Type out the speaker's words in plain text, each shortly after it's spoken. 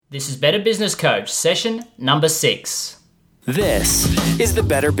This is Better Business Coach, session number 6. This is the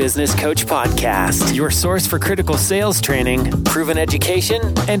Better Business Coach Podcast, your source for critical sales training, proven education,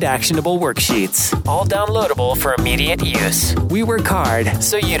 and actionable worksheets. All downloadable for immediate use. We work hard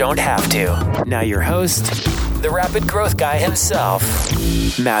so you don't have to. Now your host, the rapid growth guy himself,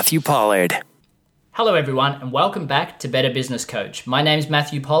 Matthew Pollard. Hello everyone and welcome back to Better Business Coach. My name is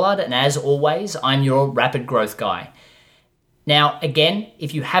Matthew Pollard and as always, I'm your rapid growth guy. Now, again,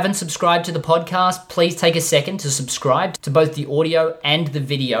 if you haven't subscribed to the podcast, please take a second to subscribe to both the audio and the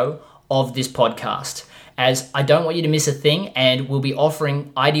video of this podcast, as I don't want you to miss a thing, and we'll be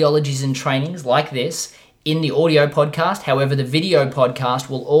offering ideologies and trainings like this in the audio podcast. However, the video podcast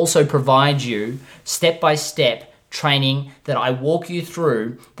will also provide you step-by-step training that I walk you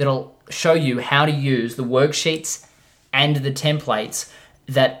through that'll show you how to use the worksheets and the templates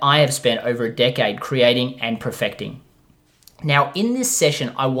that I have spent over a decade creating and perfecting. Now, in this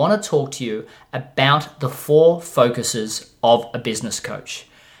session, I want to talk to you about the 4 focuses of a business coach.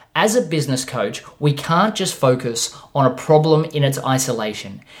 As a business coach, we can't just focus on a problem in its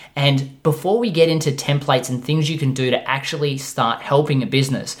isolation. And before we get into templates and things you can do to actually start helping a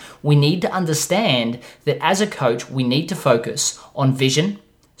business, we need to understand that as a coach, we need to focus on vision,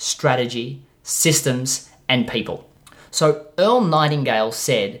 strategy, systems, and people. So Earl Nightingale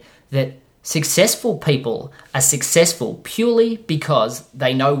said that successful people are successful purely because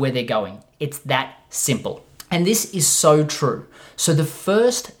they know where they're going. It's that simple. And this is so true. So the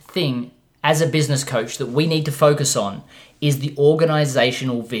first thing as a business coach that we need to focus on is the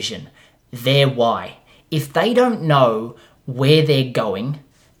organizational vision, their why. If they don't know where they're going,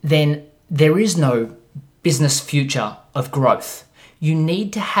 then there is no business future of growth. You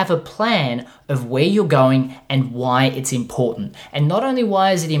need to have a plan of where you're going and why it's important. And not only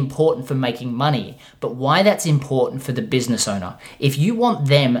why is it important for making money, but why that's important for the business owner. If you want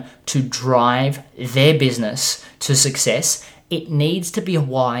them to drive their business to success, it needs to be a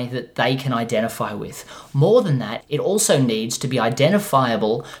why that they can identify with. More than that, it also needs to be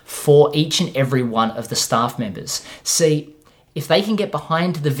identifiable for each and every one of the staff members. See, if they can get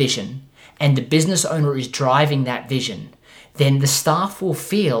behind the vision and the business owner is driving that vision, then the staff will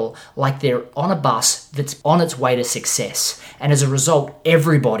feel like they're on a bus that's on its way to success. And as a result,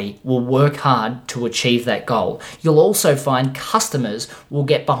 everybody will work hard to achieve that goal. You'll also find customers will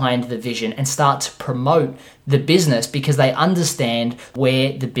get behind the vision and start to promote the business because they understand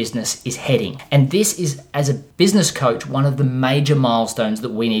where the business is heading. And this is, as a business coach, one of the major milestones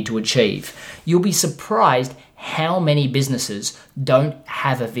that we need to achieve. You'll be surprised how many businesses don't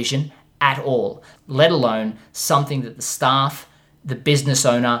have a vision at all, let alone something that the staff, the business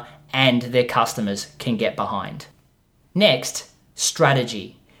owner, and their customers can get behind. Next,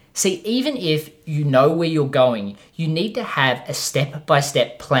 strategy. See, even if you know where you're going, you need to have a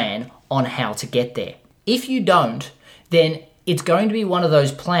step-by-step plan on how to get there. If you don't, then it's going to be one of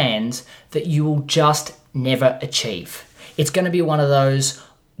those plans that you will just never achieve. It's going to be one of those,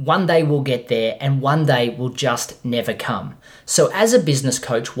 one day we'll get there and one day will just never come. So as a business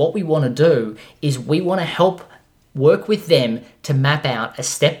coach, what we want to do is we want to help work with them to map out a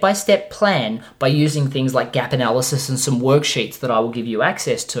step-by-step plan by using things like gap analysis and some worksheets that I will give you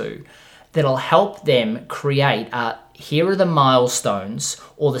access to that'll help them create here are the milestones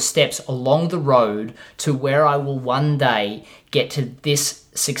or the steps along the road to where I will one day get to this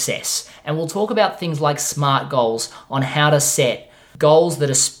success. And we'll talk about things like SMART goals on how to set goals that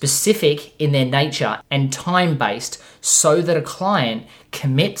are specific in their nature and time-based so that a client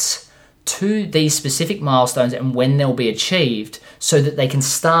commits to these specific milestones and when they'll be achieved so that they can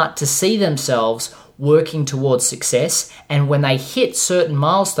start to see themselves working towards success. And when they hit certain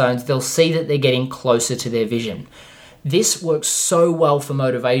milestones, they'll see that they're getting closer to their vision. This works so well for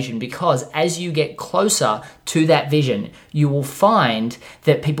motivation because as you get closer to that vision, you will find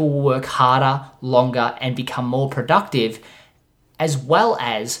that people will work harder, longer, and become more productive, as well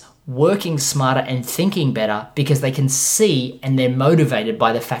as working smarter and thinking better because they can see and they're motivated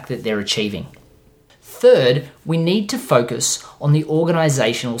by the fact that they're achieving. Third, we need to focus on the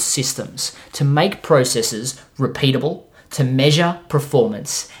organizational systems to make processes repeatable, to measure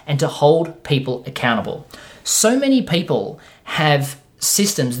performance, and to hold people accountable. So many people have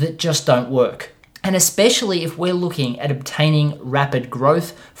systems that just don't work. And especially if we're looking at obtaining rapid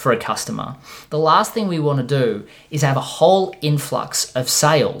growth for a customer, the last thing we want to do is have a whole influx of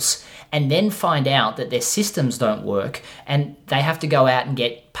sales and then find out that their systems don't work and they have to go out and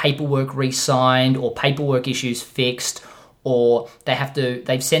get paperwork re-signed or paperwork issues fixed or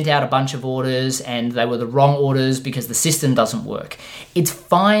they've sent out a bunch of orders and they were the wrong orders because the system doesn't work. It's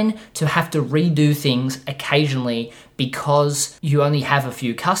fine to have to redo things occasionally because you only have a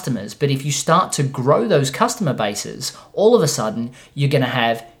few customers. But if you start to grow those customer bases, all of a sudden you're going to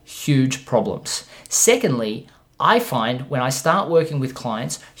have huge problems. Secondly, I find when I start working with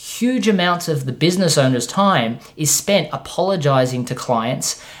clients, huge amounts of the business owner's time is spent apologizing to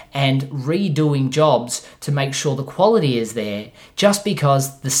clients and redoing jobs to make sure the quality is there just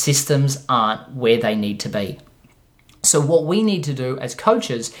because the systems aren't where they need to be. So what we need to do as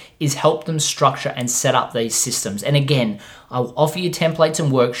coaches is help them structure and set up these systems. And again, I'll offer you templates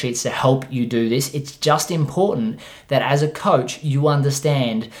and worksheets to help you do this. It's just important that as a coach, you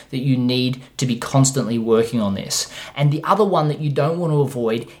understand that you need to be constantly working on this. And the other one that you don't want to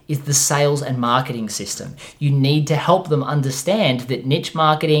avoid is the sales and marketing system. You need to help them understand that niche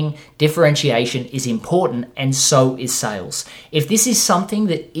marketing, differentiation is important, and so is sales. If this is something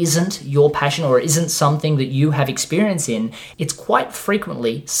that isn't your passion or isn't something that you have experience in, it's quite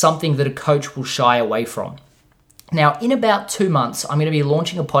frequently something that a coach will shy away from. Now, in about 2 months, I'm going to be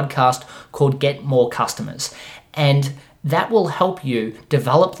launching a podcast called Get More Customers, and that will help you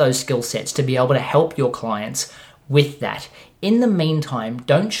develop those skill sets to be able to help your clients with that. In the meantime,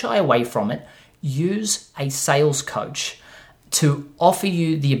 don't shy away from it. Use a sales coach to offer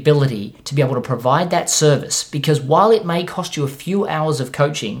you the ability to be able to provide that service, because while it may cost you a few hours of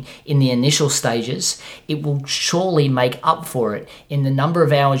coaching in the initial stages, it will surely make up for it in the number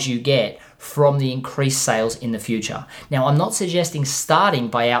of hours you get from the increased sales in the future. Now, I'm not suggesting starting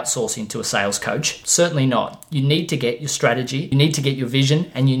by outsourcing to a sales coach. Certainly not. You need to get your strategy, you need to get your vision,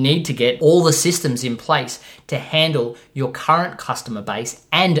 and you need to get all the systems in place to handle your current customer base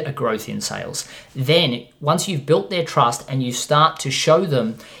and a growth in sales. Then, once you've built their trust and you start to show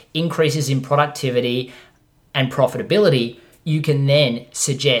them increases in productivity and profitability, you can then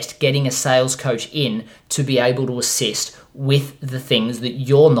suggest getting a sales coach in to be able to assist with the things that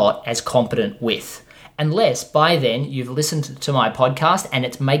you're not as competent with. Unless by then you've listened to my podcast and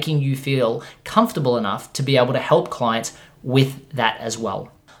it's making you feel comfortable enough to be able to help clients with that as well.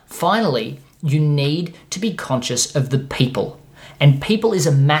 Finally, you need to be conscious of the people. And people is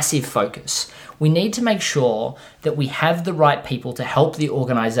a massive focus. We need to make sure that we have the right people to help the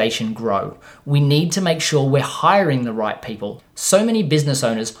organization grow. We need to make sure we're hiring the right people. So many business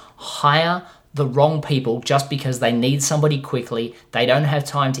owners hire the wrong people just because they need somebody quickly, they don't have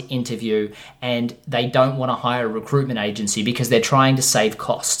time to interview, and they don't want to hire a recruitment agency because they're trying to save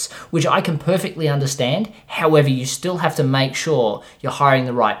costs, which I can perfectly understand. However, you still have to make sure you're hiring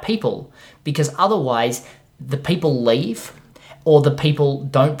the right people, because otherwise the people leave, or the people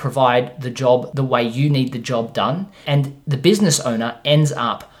don't provide the job the way you need the job done, and the business owner ends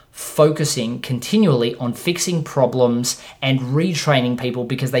up focusing continually on fixing problems and retraining people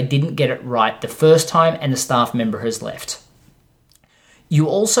because they didn't get it right the first time and the staff member has left. You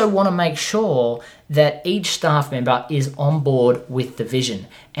also want to make sure that each staff member is on board with the vision.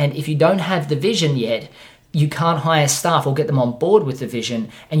 And if you don't have the vision yet, you can't hire staff or get them on board with the vision,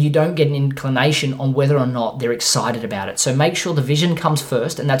 and you don't get an inclination on whether or not they're excited about it. So make sure the vision comes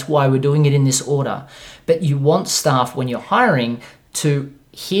first, and that's why we're doing it in this order. But you want staff, when you're hiring, to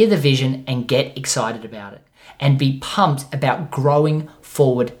hear the vision and get excited about it and be pumped about growing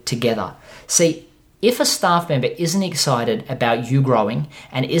forward together. See, if a staff member isn't excited about you growing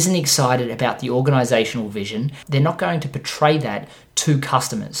and isn't excited about the organizational vision, they're not going to portray that to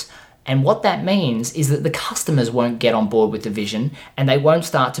customers. And what that means is that the customers won't get on board with the vision, and they won't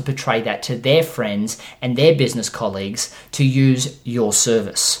start to portray that to their friends and their business colleagues to use your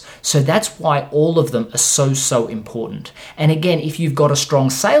service. So that's why all of them are so important. And again, if you've got a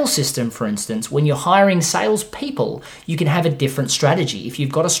strong sales system, for instance, when you're hiring salespeople, you can have a different strategy. If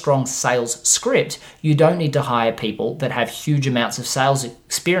you've got a strong sales script, you don't need to hire people that have huge amounts of sales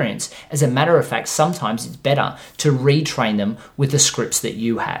experience. As a matter of fact, sometimes it's better to retrain them with the scripts that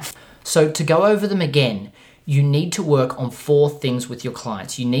you have. So to go over them again, you need to work on 4 things with your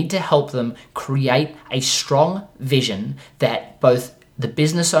clients. You need to help them create a strong vision that both the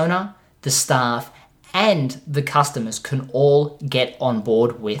business owner, the staff, and the customers can all get on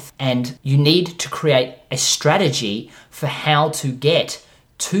board with. And you need to create a strategy for how to get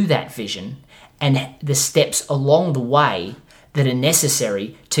to that vision and the steps along the way that are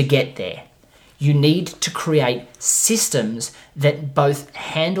necessary to get there. You need to create systems that both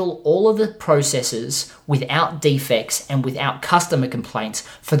handle all of the processes without defects and without customer complaints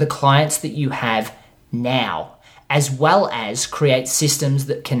for the clients that you have now, as well as create systems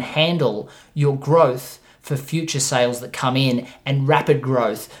that can handle your growth for future sales that come in and rapid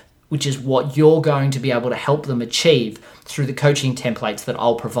growth which is what you're going to be able to help them achieve through the coaching templates that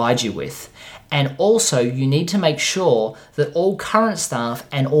I'll provide you with. And also, you need to make sure that all current staff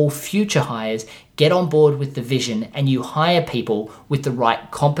and all future hires get on board with the vision, and you hire people with the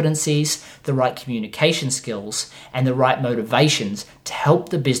right competencies, the right communication skills, and the right motivations to help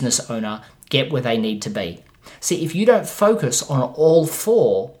the business owner get where they need to be. See, if you don't focus on all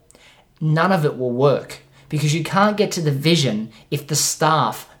four, none of it will work, because you can't get to the vision if the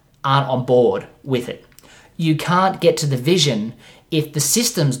staff aren't on board with it. You can't get to the vision if the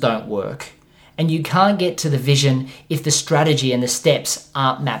systems don't work. And you can't get to the vision if the strategy and the steps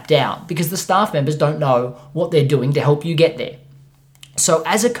aren't mapped out, because the staff members don't know what they're doing to help you get there. So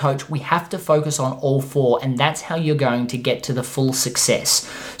as a coach, we have to focus on all four, and that's how you're going to get to the full success.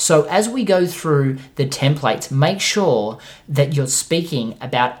 So as we go through the templates, make sure that you're speaking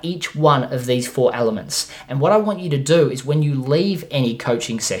about each one of these four elements. And what I want you to do is, when you leave any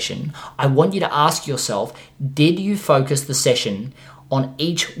coaching session, I want you to ask yourself, did you focus the session on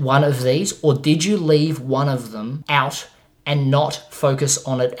each one of these, or did you leave one of them out and not focus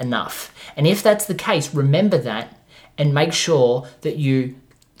on it enough? And if that's the case, remember that and make sure that you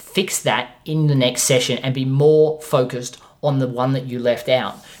fix that in the next session and be more focused on the one that you left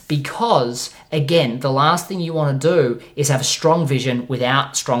out. Because again, the last thing you want to do is have a strong vision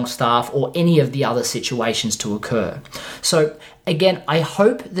without strong staff or any of the other situations to occur. So again, I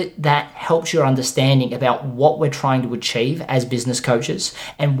hope that helps your understanding about what we're trying to achieve as business coaches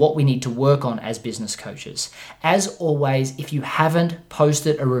and what we need to work on as business coaches. As always, if you haven't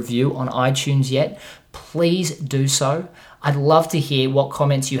posted a review on iTunes yet, please do so. I'd love to hear what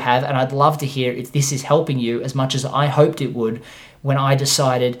comments you have, and I'd love to hear if this is helping you as much as I hoped it would when I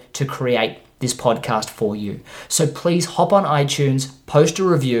decided to create this podcast for you. So please hop on iTunes, post a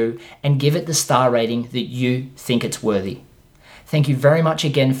review, and give it the star rating that you think it's worthy. Thank you very much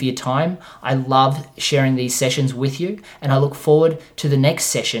again for your time. I love sharing these sessions with you, and I look forward to the next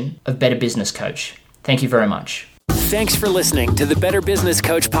session of Better Business Coach. Thank you very much. Thanks for listening to the Better Business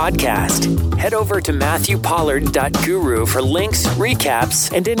Coach podcast. Head over to MatthewPollard.guru for links,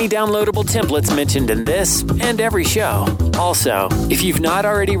 recaps, and any downloadable templates mentioned in this and every show. Also, if you've not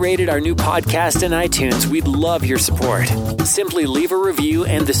already rated our new podcast in iTunes, we'd love your support. Simply leave a review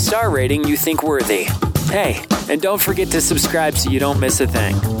and the star rating you think worthy. Hey, and don't forget to subscribe so you don't miss a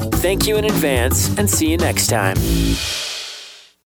thing. Thank you in advance, and see you next time.